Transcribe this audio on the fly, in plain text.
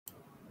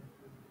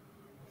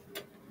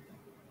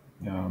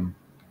Um,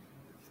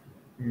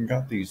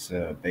 got these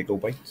bagel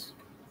bites,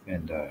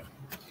 and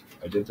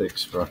I did the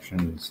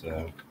instructions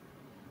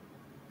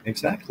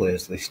exactly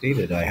as they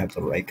stated. I have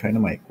the right kind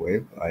of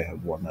microwave. I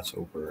have one that's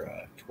over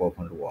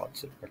 1200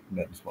 watts. It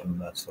recommends one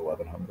that's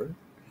 1100.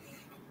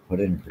 Put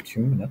it in for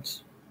 2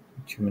 minutes.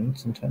 2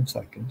 minutes and 10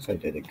 seconds. I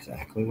did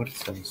exactly what it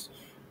says,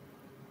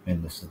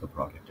 and this is the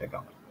product I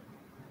got.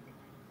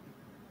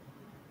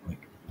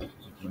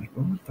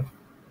 What the?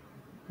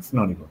 It's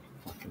not even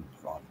a fucking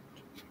product.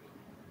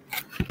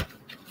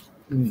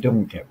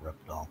 Don't get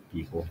ripped off,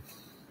 people.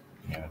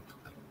 Yeah.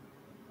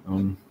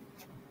 Um,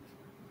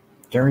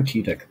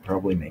 Guaranteed I could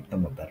probably make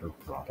them a better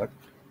product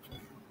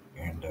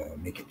and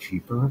make it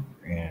cheaper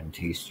and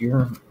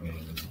tastier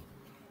and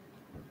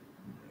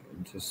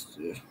just.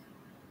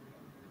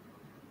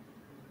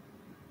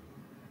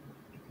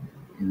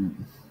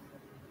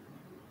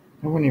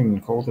 I wouldn't even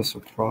call this a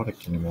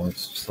product anymore.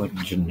 It's just like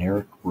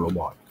generic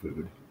robot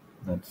food.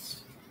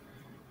 That's.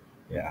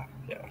 Yeah,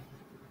 yeah.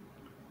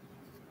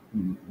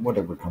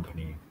 Whatever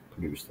company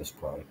produced this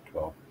product,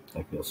 well,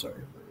 I feel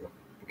sorry for you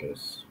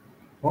because,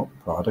 well,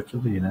 product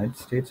of the United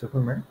States of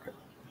America.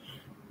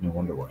 No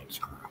wonder why it's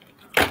crap.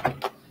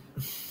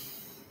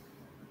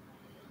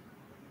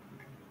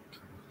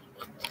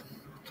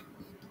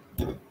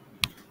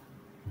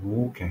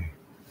 Okay.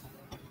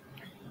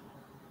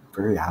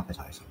 Very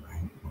appetizing,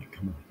 right? Like,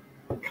 come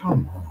on.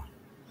 Come on.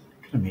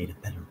 Could have made a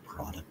better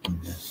product than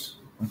this.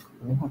 Like,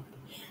 what?